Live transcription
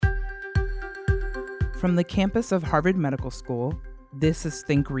From the campus of Harvard Medical School, this is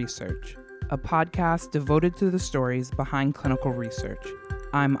Think Research, a podcast devoted to the stories behind clinical research.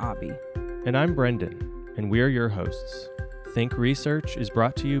 I'm Abby. And I'm Brendan, and we're your hosts. Think Research is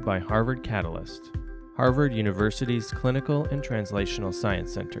brought to you by Harvard Catalyst, Harvard University's Clinical and Translational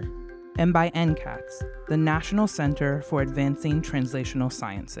Science Center. And by NCATS, the National Center for Advancing Translational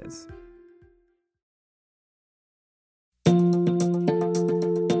Sciences.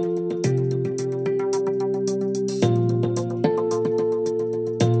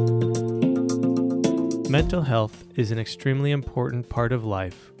 Mental health is an extremely important part of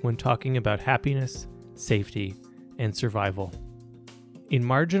life when talking about happiness, safety, and survival. In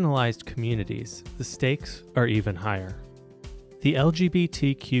marginalized communities, the stakes are even higher. The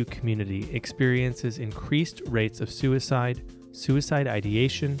LGBTQ community experiences increased rates of suicide, suicide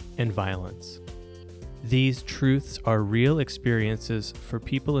ideation, and violence. These truths are real experiences for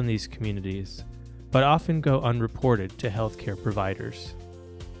people in these communities, but often go unreported to healthcare providers.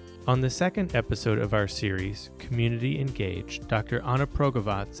 On the second episode of our series, Community Engaged, Dr. Anna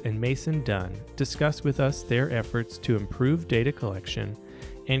Progovats and Mason Dunn discuss with us their efforts to improve data collection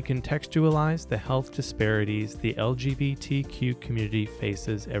and contextualize the health disparities the LGBTQ community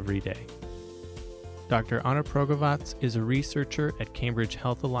faces every day. Dr. Anna Progovats is a researcher at Cambridge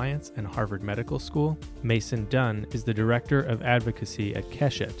Health Alliance and Harvard Medical School. Mason Dunn is the Director of Advocacy at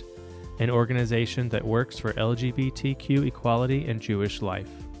Keshet, an organization that works for LGBTQ equality and Jewish life.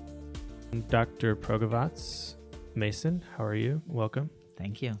 Dr. Progovats, Mason, how are you? Welcome.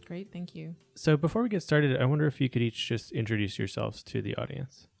 Thank you. Great, thank you. So before we get started, I wonder if you could each just introduce yourselves to the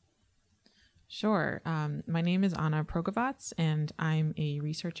audience. Sure. My name is Anna Progovats, and I'm a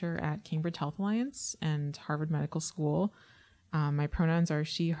researcher at Cambridge Health Alliance and Harvard Medical School. My pronouns are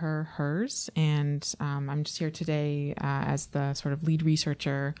she, her, hers, and I'm just here today as the sort of lead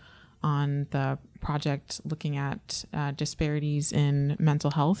researcher on the project looking at disparities in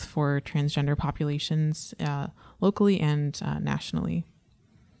mental health for transgender populations locally and nationally.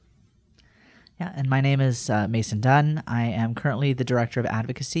 Yeah, and my name is Mason Dunn. I am currently the Director of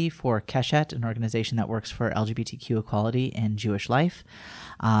Advocacy for Keshet, an organization that works for LGBTQ equality and Jewish life.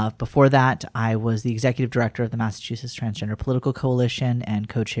 Before that, I was the Executive Director of the Massachusetts Transgender Political Coalition and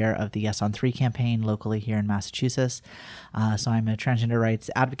co-chair of the Yes on 3 campaign locally here in Massachusetts. So I'm a transgender rights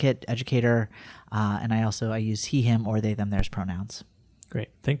advocate, educator, and I use he, him, or they, them, theirs pronouns. Great.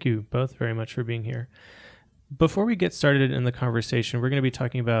 Thank you both very much for being here. Before we get started in the conversation, we're going to be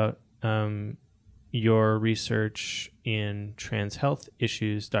talking about your research in trans health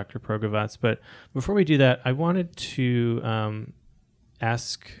issues, Dr. Progovats. But before we do that, I wanted to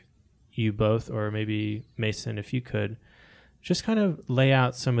ask you both, or maybe Mason, if you could, just kind of lay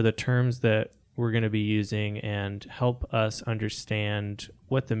out some of the terms that we're going to be using and help us understand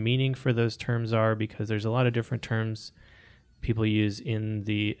what the meaning for those terms are, because there's a lot of different terms people use in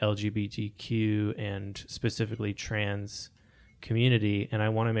the LGBTQ and specifically trans community, and I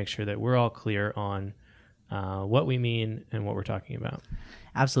want to make sure that we're all clear on what we mean and what we're talking about.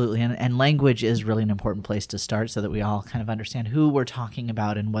 Absolutely, and language is really an important place to start so that we all kind of understand who we're talking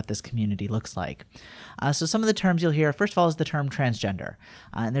about and what this community looks like. So some of the terms you'll hear, first of all, is the term transgender.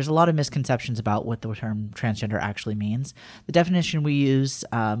 And there's a lot of misconceptions about what the term transgender actually means. The definition we use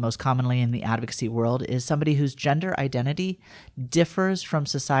most commonly in the advocacy world is somebody whose gender identity differs from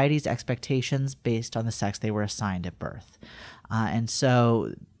society's expectations based on the sex they were assigned at birth. And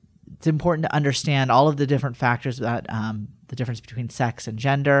so it's important to understand all of the different factors about the difference between sex and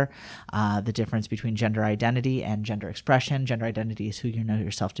gender, the difference between gender identity and gender expression. Gender identity is who you know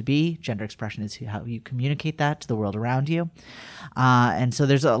yourself to be. Gender expression is how you communicate that to the world around you. And so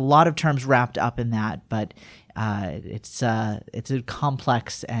there's a lot of terms wrapped up in that, but it's a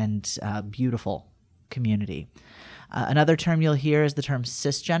complex and beautiful community. Another term you'll hear is the term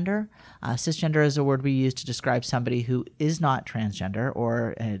cisgender. Cisgender is a word we use to describe somebody who is not transgender,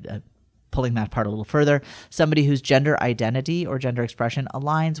 or pulling that part a little further, somebody whose gender identity or gender expression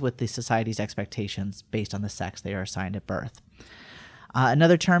aligns with the society's expectations based on the sex they are assigned at birth.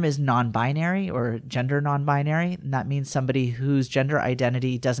 Another term is non-binary or gender non-binary, and that means somebody whose gender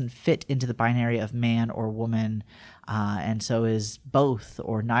identity doesn't fit into the binary of man or woman, and so is both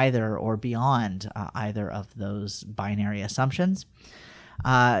or neither or beyond either of those binary assumptions.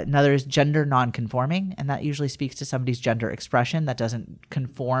 Another is gender non-conforming, and that usually speaks to somebody's gender expression that doesn't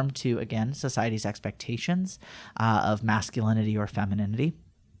conform to, again, society's expectations of masculinity or femininity.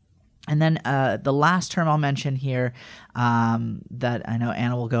 And then the last term I'll mention here that I know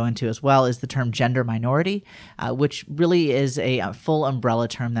Anna will go into as well is the term gender minority, which really is a full umbrella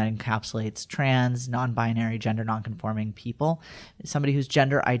term that encapsulates trans, non-binary, gender non-conforming people, somebody whose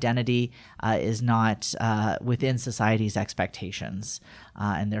gender identity is not within society's expectations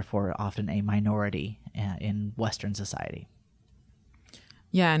and therefore often a minority in Western society.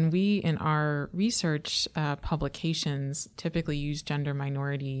 Yeah, and we, in our research publications, typically use gender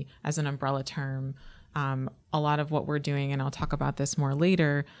minority as an umbrella term. A lot of what we're doing, and I'll talk about this more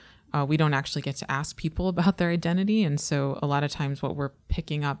later, we don't actually get to ask people about their identity. And so a lot of times what we're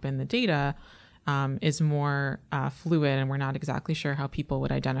picking up in the data is more fluid, and we're not exactly sure how people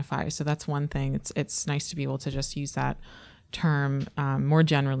would identify. So that's one thing. It's nice to be able to just use that term more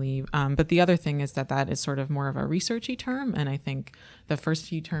generally. But the other thing is that is sort of more of a researchy term. And I think the first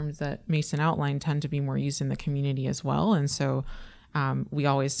few terms that Mason outlined tend to be more used in the community as well. And so we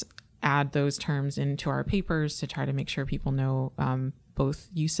always add those terms into our papers to try to make sure people know both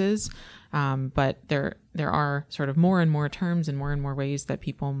uses. But there are sort of more and more terms and more ways that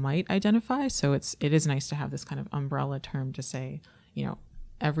people might identify. So it is nice to have this kind of umbrella term to say,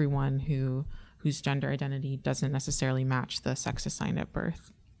 everyone whose gender identity doesn't necessarily match the sex assigned at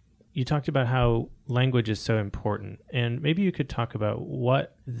birth. You talked about how language is so important, and maybe you could talk about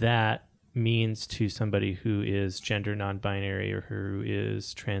what that means to somebody who is gender non-binary or who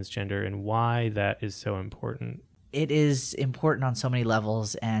is transgender and why that is so important. It is important on so many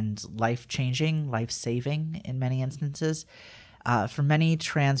levels and life-changing, life-saving in many instances. For many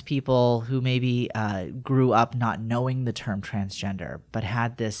trans people who maybe grew up not knowing the term transgender, but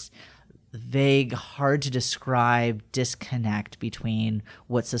had this vague, hard to describe disconnect between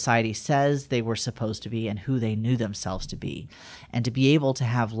what society says they were supposed to be and who they knew themselves to be. And to be able to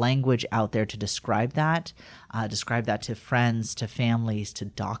have language out there to describe that to friends, to families, to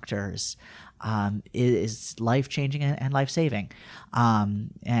doctors, is life-changing and life-saving.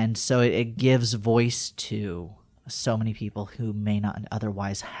 And so it gives voice to so many people who may not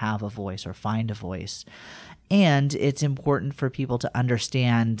otherwise have a voice or find a voice. And it's important for people to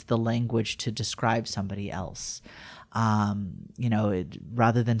understand the language to describe somebody else.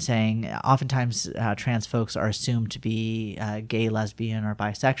 Rather than saying, oftentimes trans folks are assumed to be gay, lesbian, or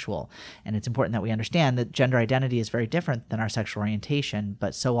bisexual. And it's important that we understand that gender identity is very different than our sexual orientation,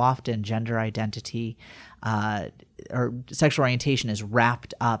 but so often gender identity or sexual orientation is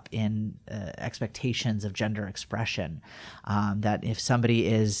wrapped up in expectations of gender expression. That if somebody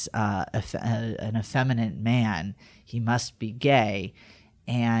is an effeminate man, he must be gay.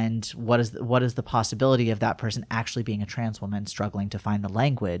 And what is the possibility of that person actually being a trans woman struggling to find the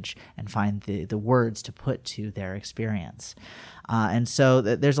language and find the words to put to their experience? And so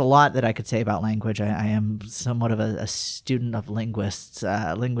there's a lot that I could say about language. I am somewhat of a student of linguists,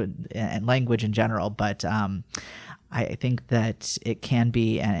 and language in general, but I think that it can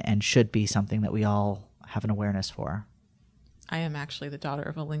be and should be something that we all have an awareness for. I am actually the daughter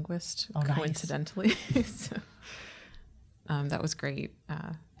of a linguist, nice. Coincidentally. So. That was great.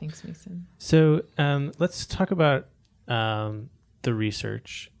 Thanks, Mason. So let's talk about the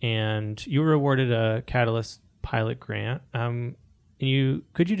research. And you were awarded a Catalyst pilot grant. Could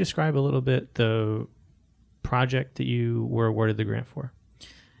you describe a little bit the project that you were awarded the grant for?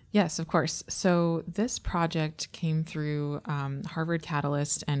 Yes, of course. So this project came through Harvard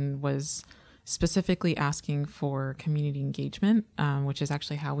Catalyst and was specifically asking for community engagement, which is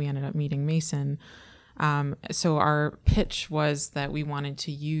actually how we ended up meeting Mason. So our pitch was that we wanted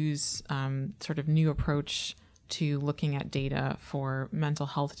to use sort of new approach to looking at data for mental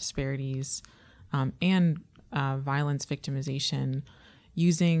health disparities and violence victimization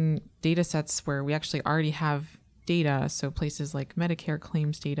using data sets where we actually already have data, so places like Medicare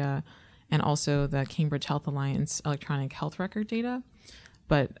claims data and also the Cambridge Health Alliance electronic health record data.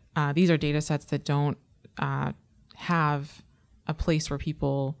 But these are data sets that don't have a place where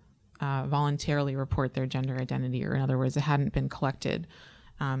people voluntarily report their gender identity, or in other words, it hadn't been collected.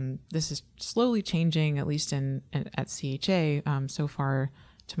 This is slowly changing, at least at CHA, so far,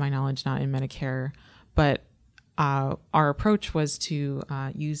 to my knowledge, not in Medicare. But our approach was to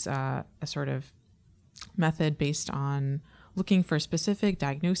use a sort of method based on looking for specific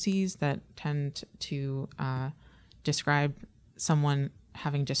diagnoses that tend to describe someone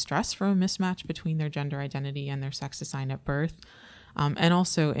having distress from a mismatch between their gender identity and their sex assigned at birth. And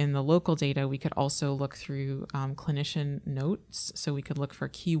also in the local data, we could also look through clinician notes. So we could look for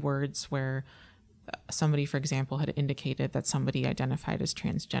keywords where somebody, for example, had indicated that somebody identified as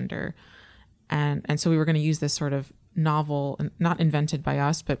transgender. And so we were going to use this sort of novel, not invented by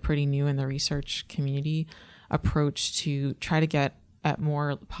us, but pretty new in the research community approach to try to get at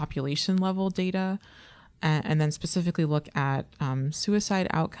more population level data, and then specifically look at suicide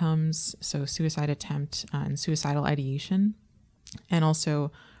outcomes, so suicide attempt and suicidal ideation, and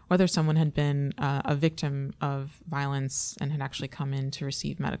also whether someone had been a victim of violence and had actually come in to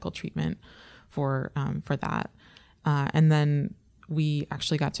receive medical treatment for that. And then we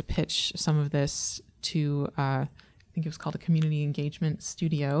actually got to pitch some of this to, I think it was called a community engagement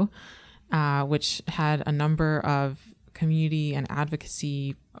studio, which had a number of community and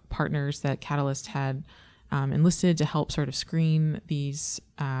advocacy partners that Catalyst had enlisted to help sort of screen these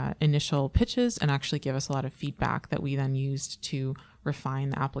initial pitches and actually give us a lot of feedback that we then used to refine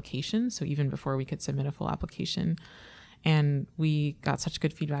the application. So even before we could submit a full application. And we got such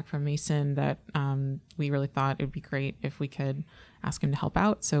good feedback from Mason that we really thought it would be great if we could ask him to help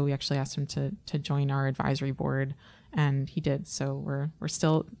out. So we actually asked him to join our advisory board, and he did. So we're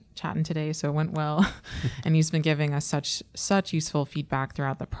still chatting today, so it went well. And he's been giving us such useful feedback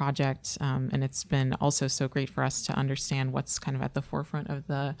throughout the project. And it's been also so great for us to understand what's kind of at the forefront of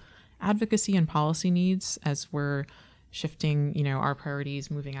the advocacy and policy needs as we're shifting, our priorities,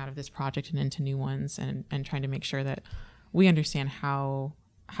 moving out of this project and into new ones, and trying to make sure that we understand how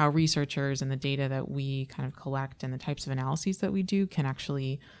researchers and the data that we kind of collect and the types of analyses that we do can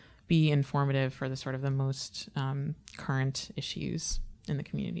actually be informative for the sort of the most current issues in the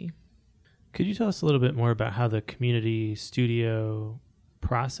community. Could you tell us a little bit more about how the community studio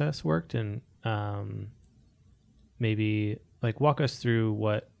process worked, and maybe walk us through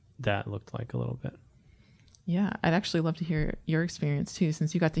what that looked like a little bit? Yeah, I'd actually love to hear your experience too,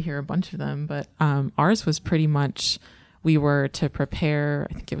 since you got to hear a bunch of them. But ours was pretty much, we were to prepare,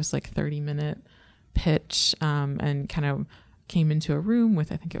 I think it was 30-minute pitch, and kind of came into a room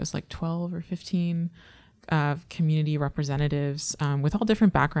with, I think it was 12 or 15 community representatives with all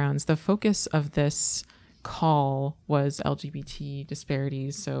different backgrounds. The focus of this call was LGBT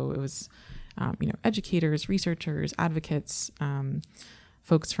disparities. So it was, educators, researchers, advocates,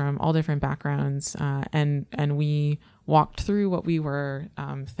 folks from all different backgrounds, and we walked through what we were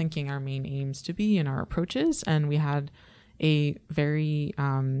thinking our main aims to be in our approaches, and we had a very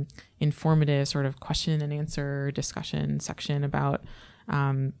informative sort of question and answer discussion section about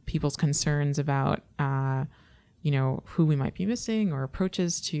people's concerns about who we might be missing or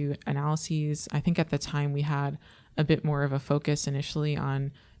approaches to analyses. I think at the time we had a bit more of a focus initially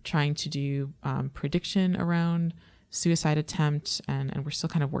on trying to do prediction around suicide attempt, and we're still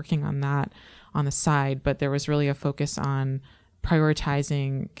kind of working on that on the side, but there was really a focus on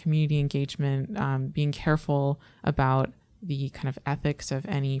prioritizing community engagement, being careful about the kind of ethics of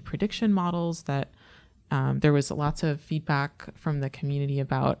any prediction models. That there was lots of feedback from the community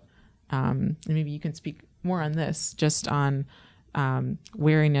about, and maybe you can speak more on this, just on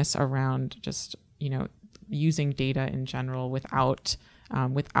wariness around just, using data in general without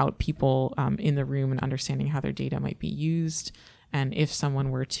people in the room and understanding how their data might be used. And if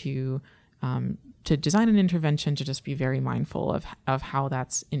someone were to design an intervention, to just be very mindful of how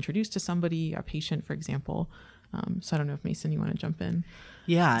that's introduced to somebody, a patient, for example. So I don't know if Mason, you want to jump in?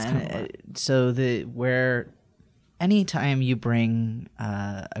 Yeah. And so where anytime you bring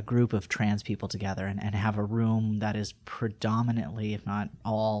a group of trans people together and have a room that is predominantly, if not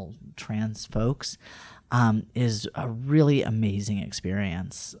all, trans folks, is a really amazing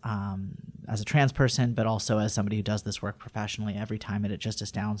experience as a trans person, but also as somebody who does this work professionally. Every time it just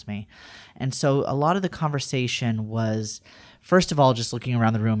astounds me. And so a lot of the conversation was, first of all, just looking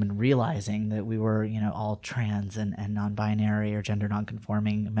around the room and realizing that we were, all trans and non-binary or gender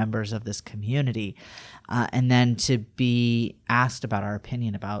non-conforming members of this community. And then to be asked about our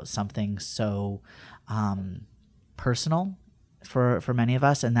opinion about something so personal for many of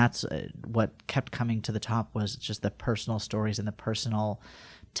us, and that's what kept coming to the top, was just the personal stories and the personal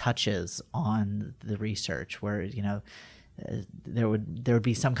touches on the research, where there would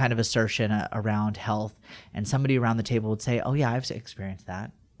be some kind of assertion around health, and somebody around the table would say, "Oh yeah, I've experienced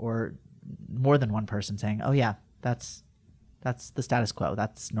that," or more than one person saying, "Oh yeah, that's the status quo,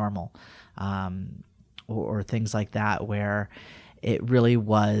 that's normal," or things like that, where it really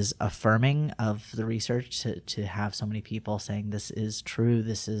was affirming of the research to have so many people saying, this is true,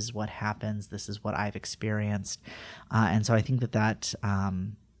 this is what happens, this is what I've experienced. And so I think that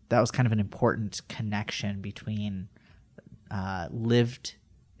was kind of an important connection between lived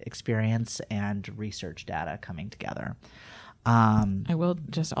experience and research data coming together. I will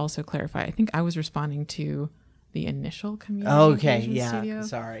just also clarify, I think I was responding to the initial community engagement studio.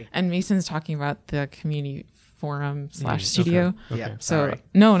 Sorry. And Mason's talking about the community forum / studio. Okay. Yeah. So Sorry.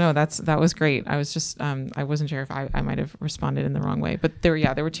 no, that was great. I was just I wasn't sure if I might have responded in the wrong way, but there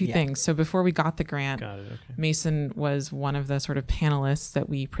were two things. So before we got the grant, Got it. Okay. Mason was one of the sort of panelists that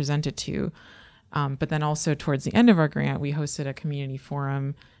we presented to. But then also towards the end of our grant, we hosted a community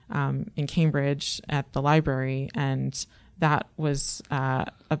forum in Cambridge at the library, and that was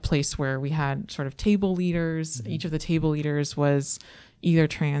a place where we had sort of table leaders. Each of the table leaders was either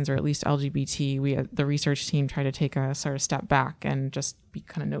trans or at least LGBT. The research team tried to take a sort of step back and just be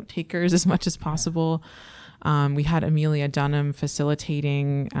kind of note takers as much as possible. We had Amelia Dunham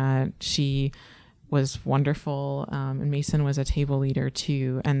facilitating. She was wonderful, and Mason was a table leader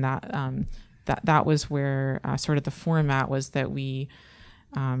too. And that was where sort of the format was that we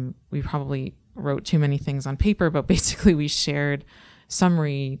probably wrote too many things on paper, but basically we shared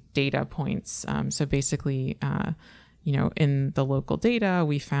summary data points. So basically, in the local data,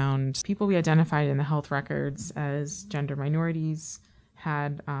 we found people we identified in the health records as gender minorities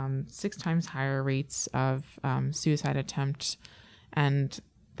had 6 times higher rates of suicide attempt, and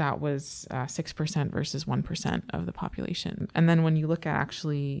that was 6% versus 1% of the population. And then when you look at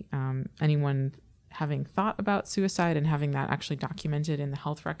actually anyone having thought about suicide and having that actually documented in the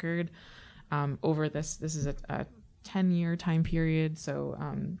health record over this is a 10-year time period. So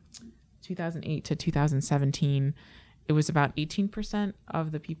 2008 to 2017, it was about 18%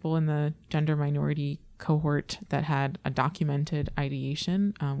 of the people in the gender minority cohort that had a documented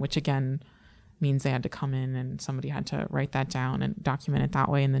ideation, which again means they had to come in and somebody had to write that down and document it that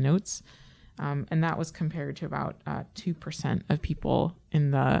way in the notes. And that was compared to about 2% of people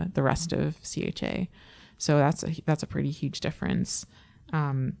in the rest of CHA. So that's a pretty huge difference.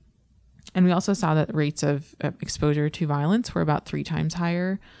 And we also saw that rates of exposure to violence were about 3 times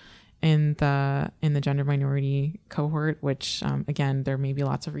higher in the gender minority cohort, which again, there may be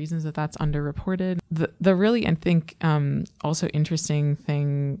lots of reasons that that's underreported. The really, I think, also interesting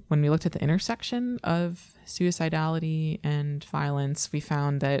thing when we looked at the intersection of suicidality and violence, we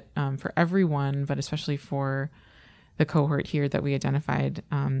found that for everyone, but especially for the cohort here that we identified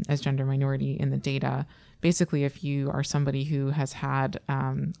as gender minority in the data, basically if you are somebody who has had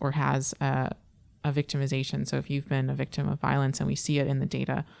or has a victimization, so if you've been a victim of violence and we see it in the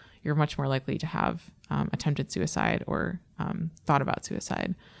data, you're much more likely to have attempted suicide or thought about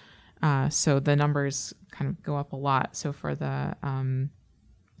suicide. So the numbers kind of go up a lot. So for the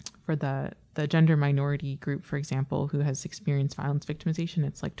gender minority group, for example, who has experienced violence victimization,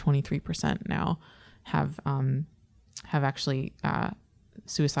 it's like 23% now have actually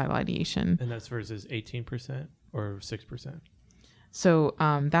suicidal ideation. And that's versus 18% or 6%? So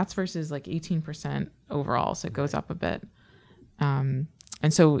that's versus like 18% overall. So it goes up a bit.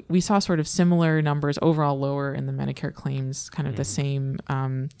 And so we saw sort of similar numbers overall, lower in the Medicare claims, kind of the same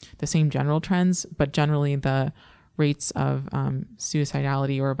general trends, but generally the rates of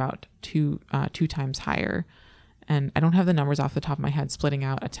suicidality were about two times higher. And I don't have the numbers off the top of my head splitting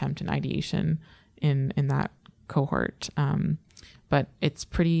out attempt and ideation in that cohort, but it's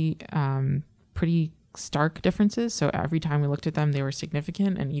pretty stark differences. So every time we looked at them, they were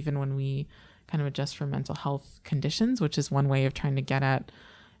significant, and even when we kind of adjust for mental health conditions, which is one way of trying to get at,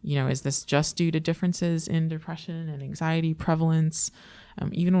 is this just due to differences in depression and anxiety prevalence?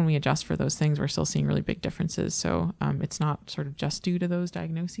 Even when we adjust for those things, we're still seeing really big differences. So it's not sort of just due to those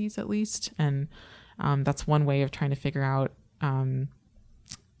diagnoses, at least. And that's one way of trying to figure out,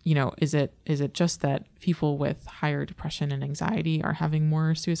 is it just that people with higher depression and anxiety are having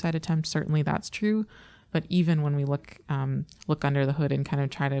more suicide attempts? Certainly that's true. But even when we look under the hood and kind of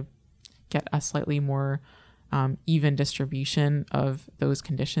try to get a slightly more even distribution of those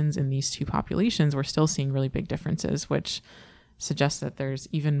conditions in these two populations, we're still seeing really big differences, which suggests that there's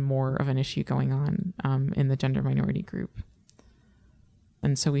even more of an issue going on in the gender minority group.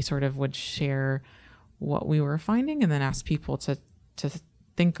 And so we sort of would share what we were finding and then ask people to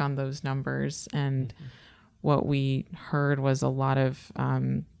think on those numbers. And what we heard was a lot of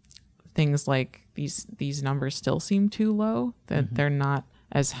things like these numbers still seem too low, that they're not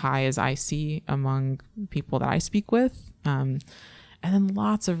as high as I see among people that I speak with. And then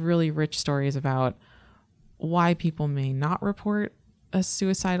lots of really rich stories about why people may not report a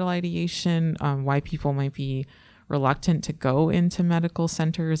suicidal ideation, why people might be reluctant to go into medical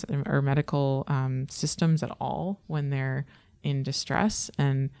centers or medical systems at all when they're in distress.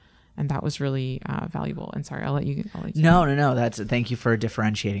 And that was really valuable. And sorry, I'll let you. No. Thank you for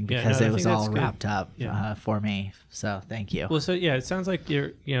differentiating, because it was all wrapped up for me. So thank you. Well, so yeah, it sounds like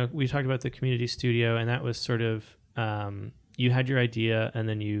we talked about the community studio, and that was sort of you had your idea and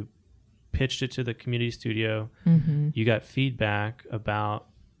then you pitched it to the community studio. You got feedback about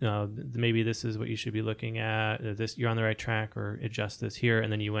maybe this is what you should be looking at, this, you're on the right track, or adjust this here.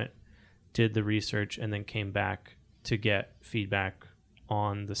 And then you went, did the research, and then came back to get feedback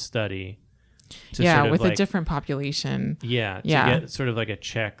on the study. With a different population. To get sort of like a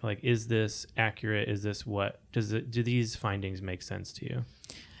check, like, is this accurate? Is this do these findings make sense to you?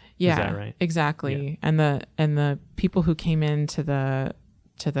 Yeah, is that right? Exactly. Yeah. And the people who came into the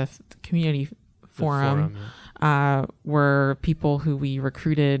community forum were people who we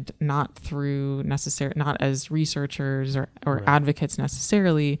recruited not as researchers or right. advocates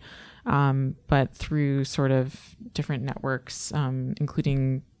necessarily, but through sort of different networks,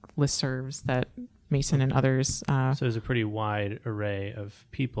 including listservs that Mason and others. So there's a pretty wide array of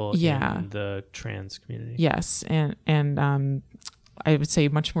people in the trans community. Yes, and I would say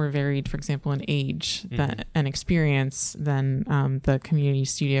much more varied, for example, in age and experience than the community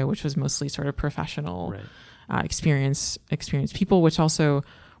studio, which was mostly sort of professional experience people, which also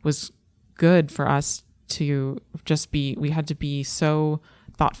was good for us to we had to be so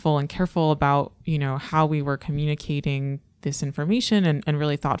thoughtful and careful about, how we were communicating this information and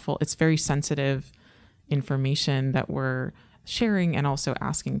really thoughtful. It's very sensitive information that we're sharing and also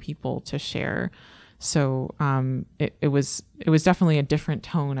asking people to share. So it was definitely a different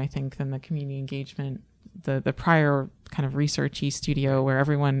tone, I think, than the community engagement, the prior kind of researchy studio where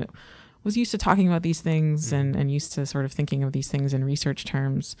everyone was used to talking about these things and used to sort of thinking of these things in research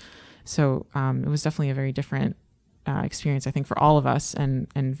terms. So it was definitely a very different experience, I think, for all of us, and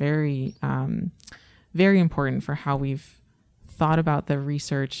very, very important for how we've thought about the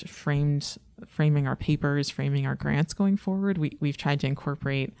research, framing our papers, framing our grants going forward. We've tried to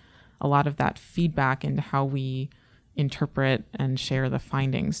incorporate a lot of that feedback into how we interpret and share the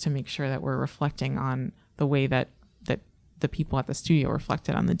findings to make sure that we're reflecting on the way that the people at the studio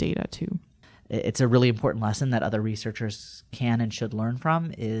reflected on the data too. It's a really important lesson that other researchers can and should learn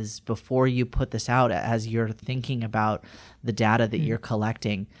from is before you put this out, as you're thinking about the data that you're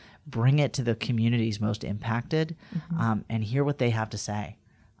collecting, bring it to the communities most impacted and hear what they have to say.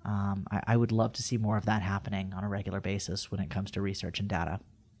 I would love to see more of that happening on a regular basis when it comes to research and data.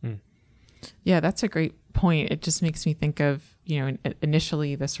 Yeah, that's a great point. It just makes me think of,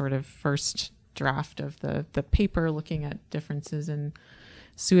 initially the sort of first draft of the paper looking at differences in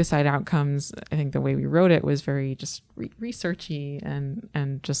suicide outcomes. I think the way we wrote it was very just researchy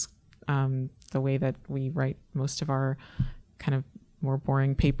and just the way that we write most of our kind of more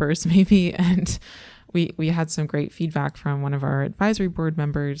boring papers maybe. And we had some great feedback from one of our advisory board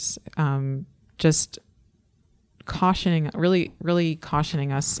members, just really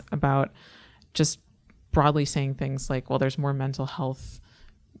cautioning us about just broadly saying things like, well, there's more mental health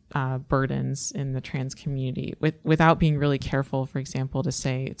burdens in the trans community without being really careful, for example, to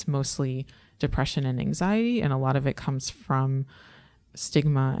say it's mostly depression and anxiety. And a lot of it comes from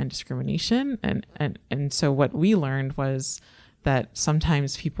stigma and discrimination. And so what we learned was that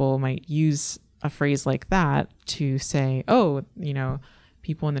sometimes people might use a phrase like that to say, oh,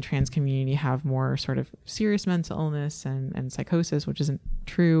 people in the trans community have more sort of serious mental illness and psychosis, which isn't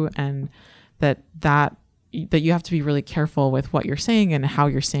true. And that you have to be really careful with what you're saying and how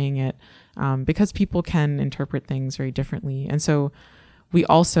you're saying it, because people can interpret things very differently. And so we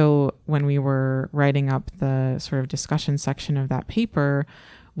also, when we were writing up the sort of discussion section of that paper,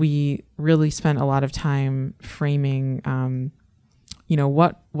 we really spent a lot of time framing,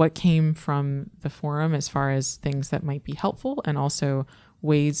 what came from the forum as far as things that might be helpful, and also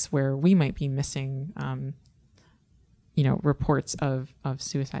ways where we might be missing, reports of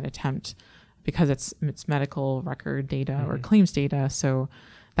suicide attempt, because it's medical record data or claims data. So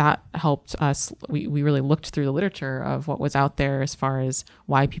that helped us. We really looked through the literature of what was out there as far as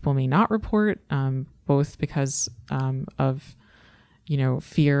why people may not report, both because of,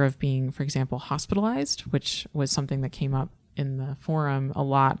 fear of being, for example, hospitalized, which was something that came up in the forum a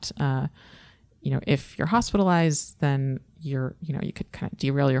lot. If you're hospitalized, then you could kind of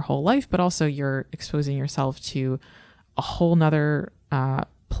derail your whole life, but also you're exposing yourself to a whole nother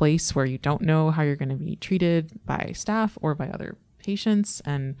place where you don't know how you're going to be treated by staff or by other patients.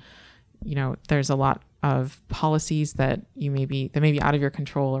 And, there's a lot of policies that may be out of your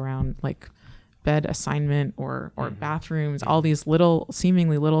control around like bed assignment or bathrooms, all these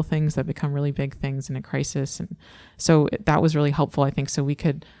seemingly little things that become really big things in a crisis. And so that was really helpful, I think. So we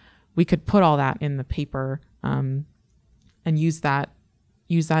could put all that in the paper, and use that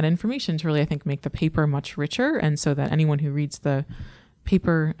information to really, I think, make the paper much richer. And so that anyone who reads the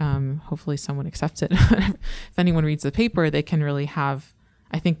paper, hopefully someone accepts it. If anyone reads the paper, they can really have,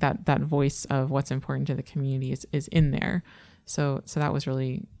 I think, that voice of what's important to the community is in there. So that was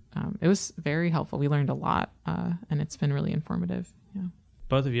really, it was very helpful. We learned a lot, and it's been really informative. Yeah.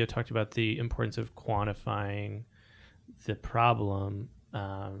 both of you have talked about the importance of quantifying the problem,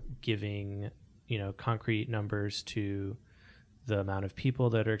 giving, concrete numbers to the amount of people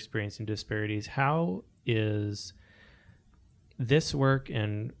that are experiencing disparities. How is this work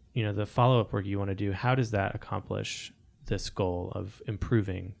and, the follow-up work you want to do, how does that accomplish this goal of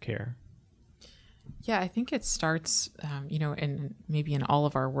improving care? Yeah, I think it starts, and maybe in all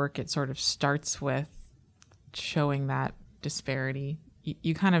of our work, it sort of starts with showing that disparity.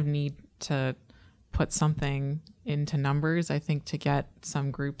 You kind of need to put something into numbers, I think, to get some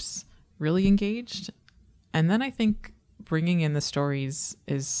groups really engaged. And then I think bringing in the stories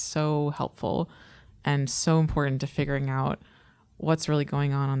is so helpful and so important to figuring out what's really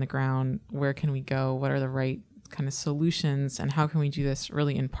going on the ground, where can we go, what are the right kind of solutions, and how can we do this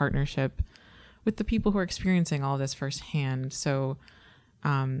really in partnership with the people who are experiencing all of this firsthand. So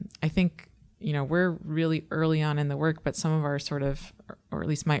I think, we're really early on in the work, but some of our sort of, or at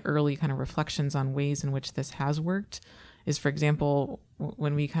least my early kind of reflections on ways in which this has worked is, for example,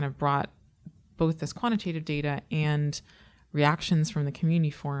 when we kind of brought both this quantitative data and reactions from the community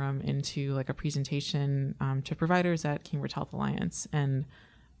forum into like a presentation to providers at Cambridge Health Alliance. And,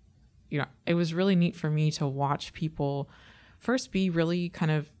 it was really neat for me to watch people first be really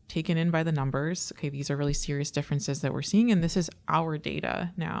kind of taken in by the numbers. Okay, these are really serious differences that we're seeing, and this is our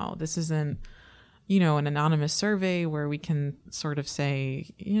data now. This isn't, an anonymous survey where we can sort of say,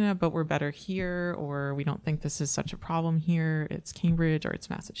 but we're better here, or we don't think this is such a problem here. It's Cambridge or it's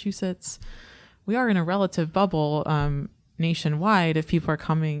Massachusetts. We are in a relative bubble nationwide if people are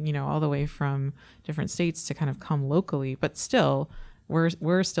coming, all the way from different states to kind of come locally, but still,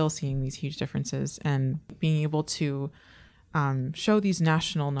 we're still seeing these huge differences, and being able to show these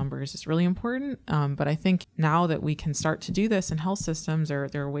national numbers is really important. But I think now that we can start to do this in health systems, there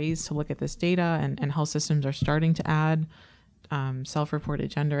are ways to look at this data, and health systems are starting to add self-reported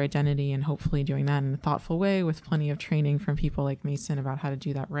gender identity, and hopefully doing that in a thoughtful way with plenty of training from people like Mason about how to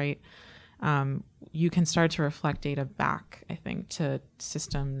do that right. You can start to reflect data back, I think, to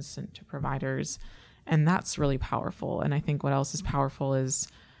systems and to providers. And that's really powerful. And I think what else is powerful is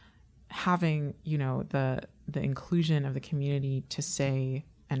having, the inclusion of the community to say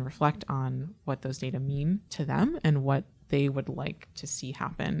and reflect on what those data mean to them and what they would like to see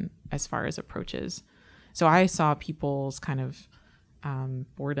happen as far as approaches. So I saw people's kind of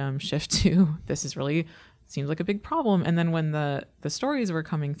boredom shift to, this is really, seems like a big problem. And then when the stories were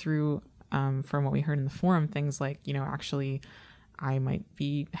coming through from what we heard in the forum, things like, actually, I might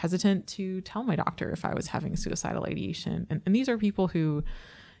be hesitant to tell my doctor if I was having suicidal ideation. And these are people who,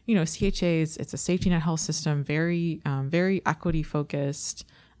 CHAs, it's a safety net health system, very equity focused,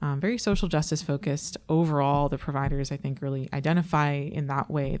 very social justice focused. Overall, the providers, I think, really identify in that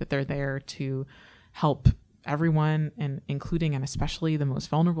way that they're there to help everyone, and including and especially the most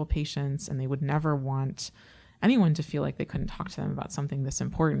vulnerable patients. And they would never want anyone to feel like they couldn't talk to them about something this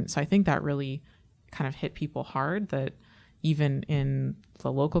important. So I think that really kind of hit people hard, that even in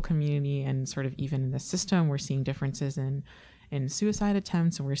the local community and sort of even in the system, we're seeing differences in suicide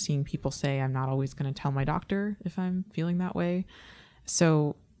attempts, and we're seeing people say, I'm not always going to tell my doctor if I'm feeling that way.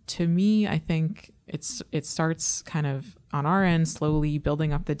 So to me, I think it starts kind of on our end, slowly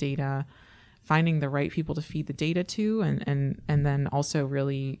building up the data, finding the right people to feed the data to, and then also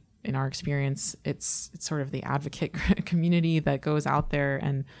really, in our experience, it's sort of the advocate community that goes out there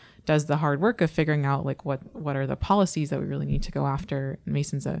and does the hard work of figuring out like what are the policies that we really need to go after.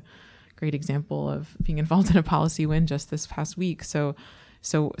 Mason's a great example of being involved in a policy win just this past week. So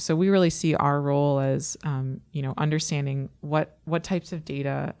we really see our role as understanding what types of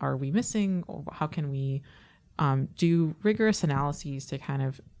data are we missing, or how can we do rigorous analyses to kind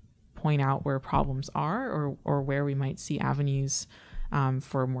of point out where problems are, or where we might see avenues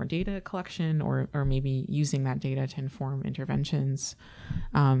for more data collection, or maybe using that data to inform interventions.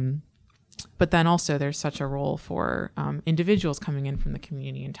 But then also there's such a role for individuals coming in from the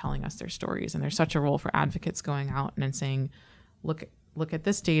community and telling us their stories. And there's such a role for advocates going out and then saying, look at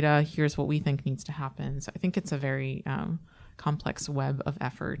this data, here's what we think needs to happen. So I think it's a very complex web of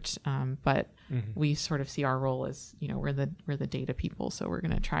effort. But we sort of see our role as, we're the data people. So we're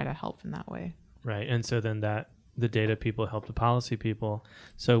going to try to help in that way. Right. And so then the data people help the policy people.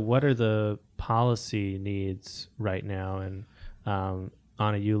 So what are the policy needs right now? And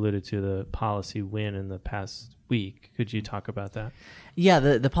Anna, you alluded to the policy win in the past week. Could you talk about that? Yeah,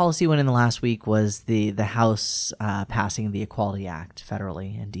 the policy win in the last week was the House passing the Equality Act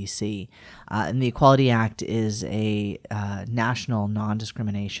federally in D.C. And the Equality Act is a national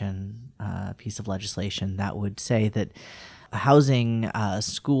non-discrimination piece of legislation that would say that housing,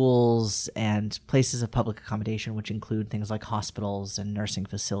 schools, and places of public accommodation, which include things like hospitals and nursing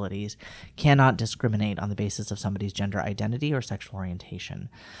facilities, cannot discriminate on the basis of somebody's gender identity or sexual orientation.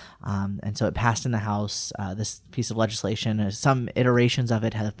 And so it passed in the House. This piece of legislation, some iterations of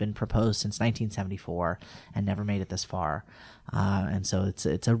it have been proposed since 1974 and never made it this far. And so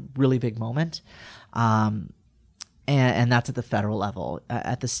it's a really big moment. And that's at the federal level.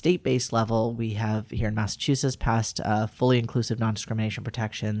 At the state-based level, we have here in Massachusetts passed fully inclusive non-discrimination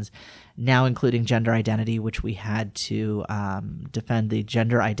protections, now including gender identity, which we had to defend the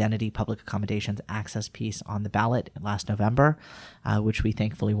gender identity public accommodations access piece on the ballot last November, which we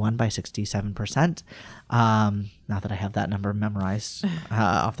thankfully won by 67%. Not that I have that number memorized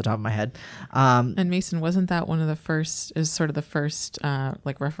off the top of my head. And Mason, wasn't that one of the first, is sort of the first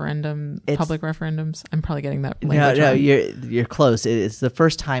like public referendums? I'm probably getting that language No, wrong. you're close. It's the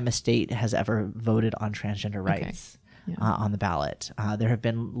first time a state has ever voted on transgender rights. Yeah. On the ballot. There have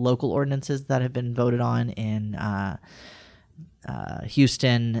been local ordinances that have been voted on in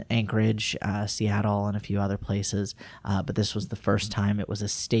Houston, Anchorage, Seattle, and a few other places. But this was the first time it was a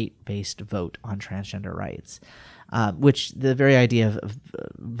state-based vote on transgender rights, which the very idea of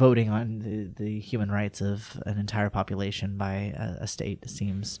voting on the human rights of an entire population by a state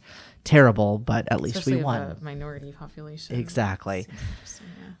seems terrible, but at least Especially we won. The minority population. Exactly.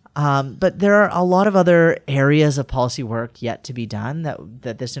 Yeah. But there are a lot of other areas of policy work yet to be done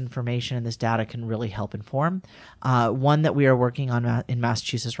that this information and this data can really help inform. One that we are working on in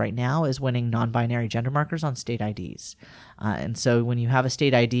Massachusetts right now is winning non-binary gender markers on state IDs. And so when you have a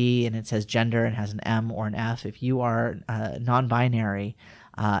state ID and it says gender and has an M or an F, if you are non-binary,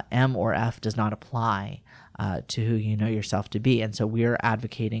 M or F does not apply to who you know yourself to be. And so we're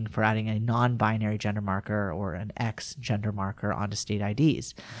advocating for adding a non-binary gender marker or an X gender marker onto state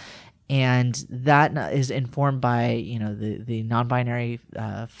IDs. And that is informed by, the non-binary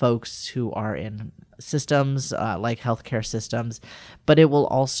folks who are in systems like healthcare systems, but it will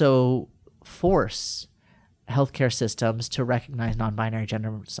also force healthcare systems to recognize non-binary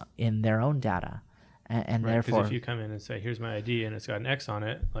genders in their own data. And right, therefore, because if you come in and say, here's my ID and it's got an X on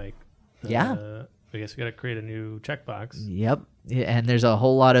it, I guess we got to create a new checkbox. Yep. And there's a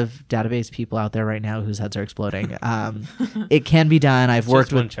whole lot of database people out there right now whose heads are exploding. It can be done. I've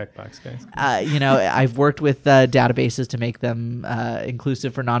worked with one checkbox, guys. I've worked with databases to make them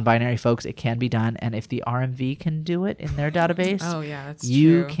inclusive for non-binary folks. It can be done. And if the RMV can do it in their database, Oh yeah, that's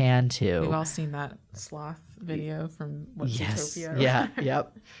you true. can too. We've all seen that sloth video from Zootopia. Yeah.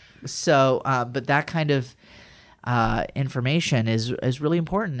 Yep. So, but that kind of information is really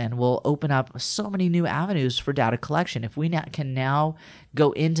important and will open up so many new avenues for data collection. If we can now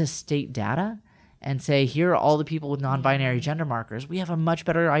go into state data and say, here are all the people with non-binary gender markers, we have a much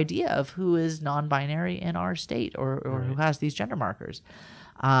better idea of who is non-binary in our state or who has these gender markers.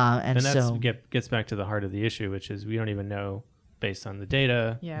 And so gets back to the heart of the issue, which is we don't even know based on the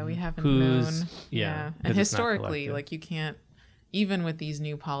data. Yeah, we haven't who's, known. Yeah. And 'cause it's not historically, collected. like you can't, even with these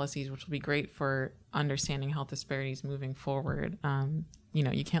new policies, which will be great for understanding health disparities moving forward,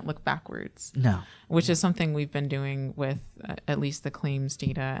 you can't look backwards. No. Which is something we've been doing with at least the claims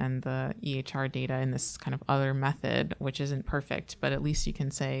data and the EHR data in this kind of other method, which isn't perfect, but at least you can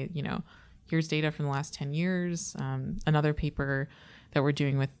say, here's data from the last 10 years. Another paper that we're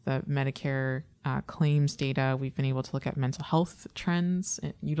doing with the Medicare claims data, we've been able to look at mental health trends,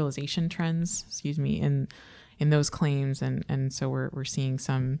 utilization trends, in those claims. And so we're seeing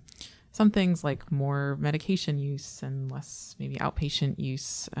some things like more medication use and less maybe outpatient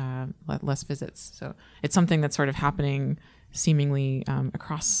use, less visits. So it's something that's sort of happening seemingly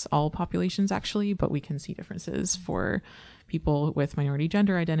across all populations actually, but we can see differences for people with minority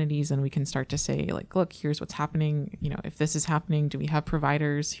gender identities, and we can start to say like, look, here's what's happening. If this is happening, do we have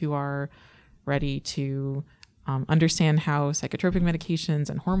providers who are ready to understand how psychotropic medications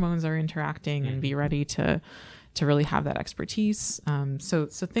and hormones are interacting and be ready to really have that expertise. So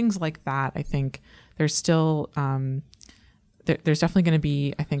things like that, I think there's still, there's definitely going to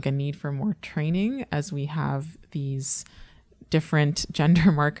be, I think, a need for more training as we have these different gender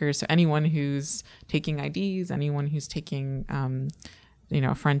markers. So anyone who's taking IDs, anyone who's taking,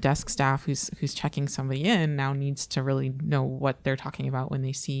 front desk staff who's checking somebody in now needs to really know what they're talking about when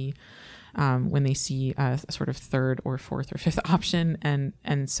they see a sort of third or fourth or fifth option.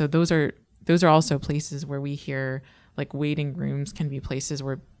 And so those are also places where we hear like waiting rooms can be places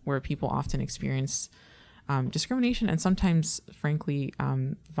where people often experience discrimination and sometimes, frankly,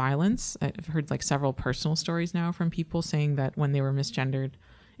 violence. I've heard like several personal stories now from people saying that when they were misgendered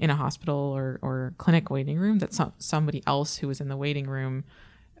in a hospital or clinic waiting room, that somebody else who was in the waiting room,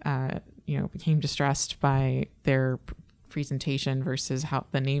 became distressed by their presentation versus how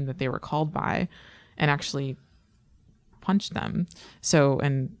the name that they were called by, and actually punched them. So,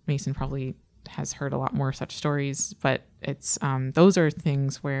 and Mason probably has heard a lot more such stories, but it's those are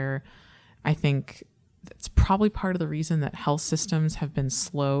things where I think that's probably part of the reason that health systems have been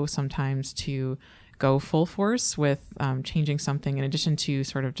slow sometimes to go full force with changing something, in addition to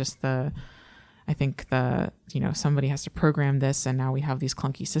sort of just somebody has to program this and now we have these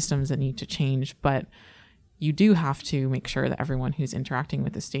clunky systems that need to change. But you do have to make sure that everyone who's interacting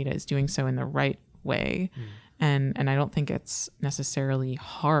with this data is doing so in the right way. And I don't think it's necessarily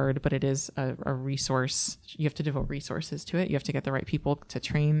hard, but it is a resource. You have to devote resources to it. You have to get the right people to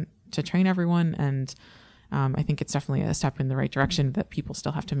train everyone. And I think it's definitely a step in the right direction that people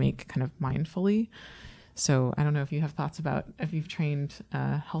still have to make kind of mindfully. So I don't know if you have thoughts about if you've trained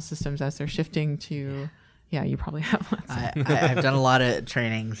health systems as they're shifting to, yeah, you probably have lots. I've done a lot of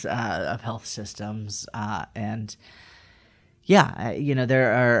trainings of health systems, and yeah,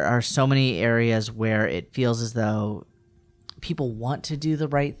 there are so many areas where it feels as though people want to do the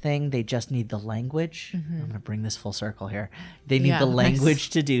right thing. They just need the language. I'm going to bring this full circle here. They need the language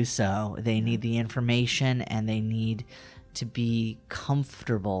to do so. They need the information, and they need to be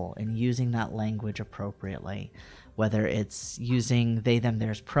comfortable in using that language appropriately, whether it's using they, them,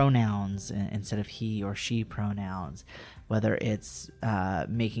 theirs pronouns instead of he or she pronouns, whether it's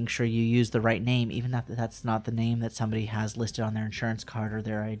making sure you use the right name, even if that's not the name that somebody has listed on their insurance card or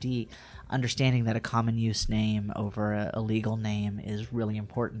their ID. Understanding that a common use name over a legal name is really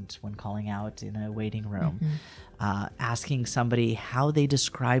important when calling out in a waiting room. Asking somebody how they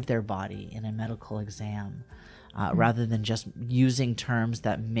describe their body in a medical exam, rather than just using terms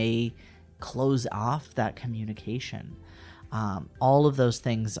that may close off that communication. All of those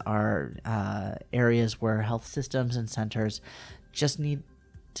things are areas where health systems and centers just need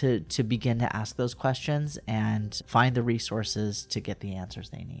to begin to ask those questions and find the resources to get the answers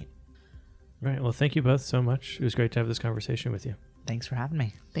they need. Right. Well, thank you both so much. It was great to have this conversation with you. Thanks for having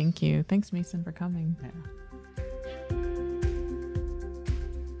me. Thank you. Thanks, Mason, for coming. Yeah.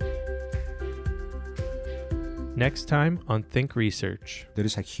 Next time on Think Research. There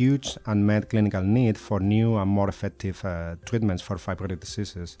is a huge unmet clinical need for new and more effective treatments for fibrotic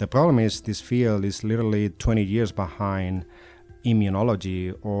diseases. The problem is this field is literally 20 years behind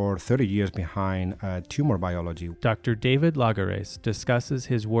immunology or 30 years behind tumor biology. Dr. David Lagares discusses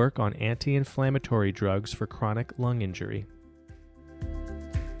his work on anti-inflammatory drugs for chronic lung injury.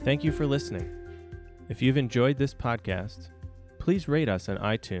 Thank you for listening. If you've enjoyed this podcast, please rate us on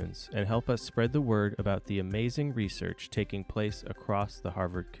iTunes and help us spread the word about the amazing research taking place across the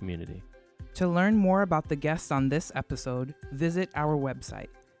Harvard community. To learn more about the guests on this episode, visit our website,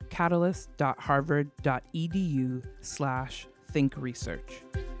 catalyst.harvard.edu/thinkresearch.